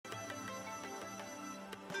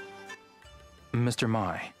Mr.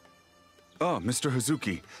 Mai. Oh, Mr.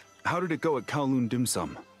 Hazuki. How did it go at Kowloon Dim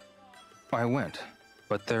Sum? I went,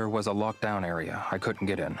 but there was a locked-down area. I couldn't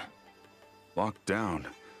get in. Locked down?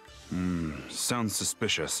 Sounds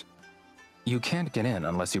suspicious. You can't get in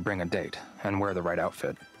unless you bring a date and wear the right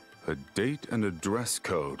outfit. A date and a dress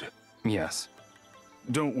code. Yes.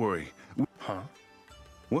 Don't worry. Huh?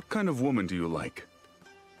 What kind of woman do you like?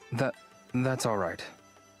 That's all right.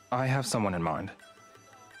 I have someone in mind.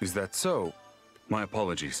 Is that so? My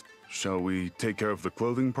apologies. Shall we take care of the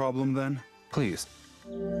clothing problem then? Please.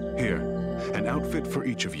 Here, an outfit for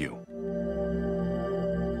each of you.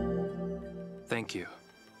 Thank you.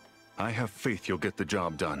 I have faith you'll get the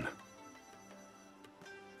job done.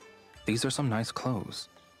 These are some nice clothes.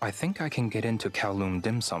 I think I can get into Kowloon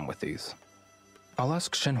Dim Sum with these. I'll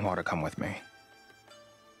ask Shenhua to come with me.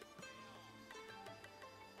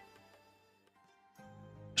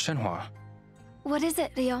 Shenhua. What is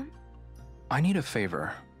it, Ryo? I need a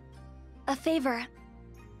favor. A favor?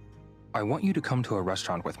 I want you to come to a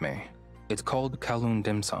restaurant with me. It's called Kowloon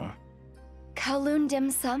Dim Sum. Kowloon Dim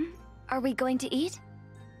Sum? Are we going to eat?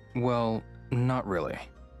 Well, not really.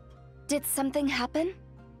 Did something happen?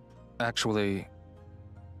 Actually...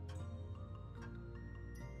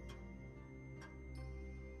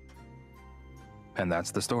 And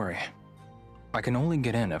that's the story. I can only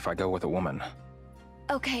get in if I go with a woman.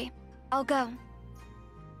 Okay, I'll go.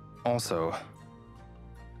 Also,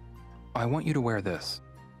 I want you to wear this.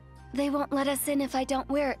 They won't let us in if I don't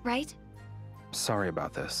wear it, right? Sorry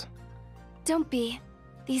about this. Don't be.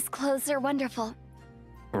 These clothes are wonderful.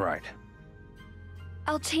 Right.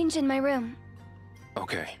 I'll change in my room.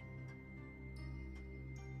 Okay.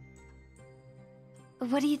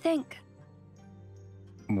 What do you think?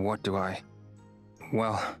 What do I...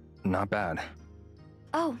 Well, not bad.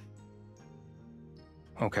 Oh,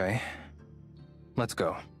 Okay. Let's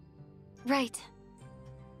go. right.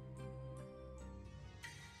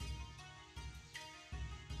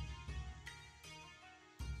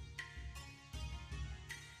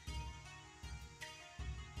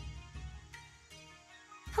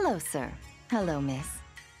 Hello, sir. Hello, miss.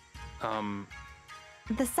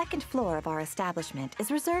 The second floor of our establishment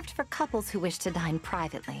is reserved for couples who wish to dine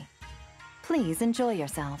privately. Please enjoy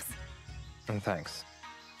yourselves. Thanks.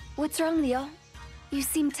 What's wrong, Leo? You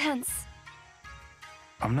seem tense.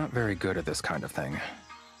 I'm not very good at this kind of thing.